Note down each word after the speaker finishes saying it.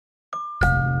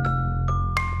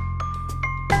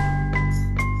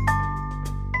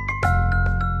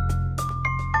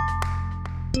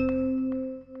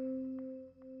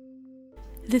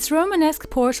This Romanesque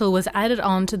portal was added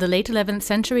on to the late 11th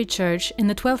century church in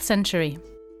the 12th century.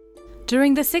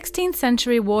 During the 16th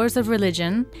century wars of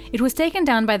religion, it was taken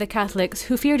down by the Catholics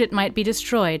who feared it might be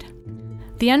destroyed.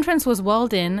 The entrance was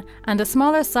walled in and a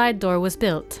smaller side door was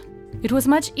built. It was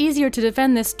much easier to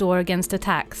defend this door against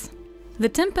attacks. The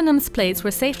tympanum's plates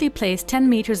were safely placed 10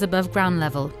 meters above ground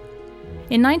level.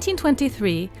 In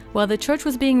 1923, while the church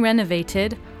was being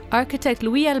renovated, architect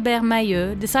Louis-Albert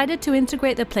Mayeux decided to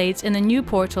integrate the plates in the new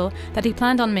portal that he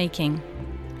planned on making.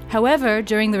 However,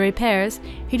 during the repairs,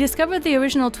 he discovered the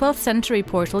original 12th century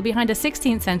portal behind a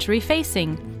 16th century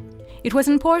facing. It was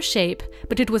in poor shape,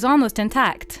 but it was almost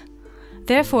intact.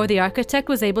 Therefore, the architect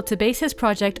was able to base his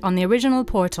project on the original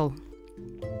portal.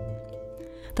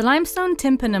 The limestone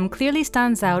tympanum clearly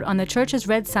stands out on the church's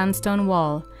red sandstone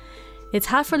wall. Its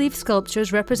half-relief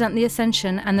sculptures represent the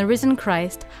Ascension and the risen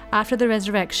Christ after the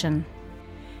resurrection.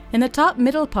 In the top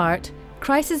middle part,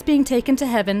 Christ is being taken to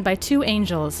heaven by two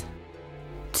angels.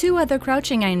 Two other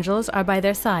crouching angels are by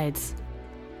their sides.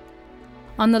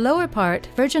 On the lower part,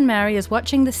 Virgin Mary is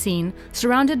watching the scene,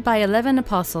 surrounded by 11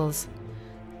 apostles.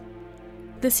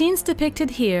 The scenes depicted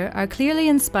here are clearly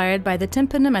inspired by the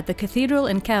tympanum at the cathedral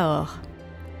in Cahors.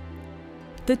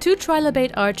 The two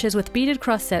trilobate arches with beaded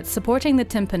crossettes supporting the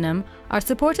tympanum are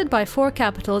supported by 4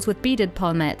 capitals with beaded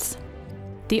palmettes.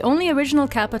 The only original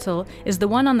capital is the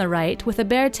one on the right with a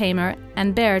bear tamer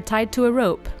and bear tied to a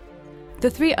rope. The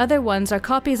 3 other ones are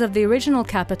copies of the original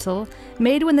capital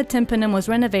made when the tympanum was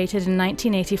renovated in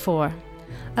 1984.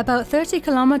 About 30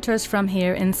 kilometers from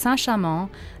here in Saint-Chamond,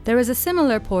 there is a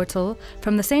similar portal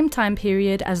from the same time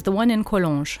period as the one in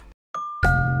Collonges.